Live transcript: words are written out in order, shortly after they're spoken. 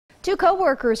Two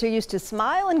co-workers who used to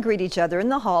smile and greet each other in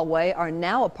the hallway are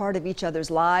now a part of each other's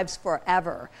lives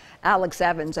forever. Alex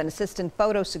Evans, an assistant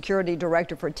photo security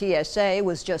director for TSA,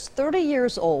 was just 30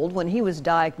 years old when he was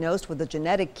diagnosed with a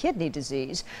genetic kidney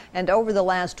disease. And over the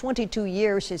last 22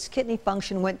 years, his kidney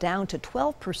function went down to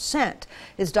 12%.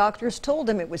 His doctors told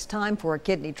him it was time for a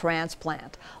kidney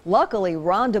transplant. Luckily,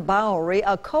 Rhonda Bowery,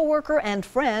 a co-worker and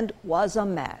friend, was a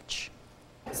match.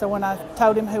 So when I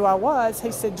told him who I was,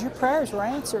 he said, "Your prayers were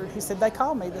answered." He said, "They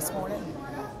called me this morning."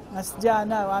 I said, "Yeah, I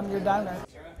know, I'm your donor."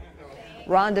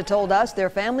 Rhonda told us their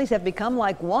families have become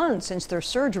like one since their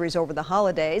surgeries over the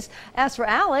holidays. As for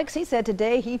Alex, he said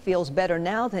today he feels better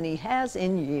now than he has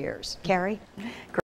in years. Carrie?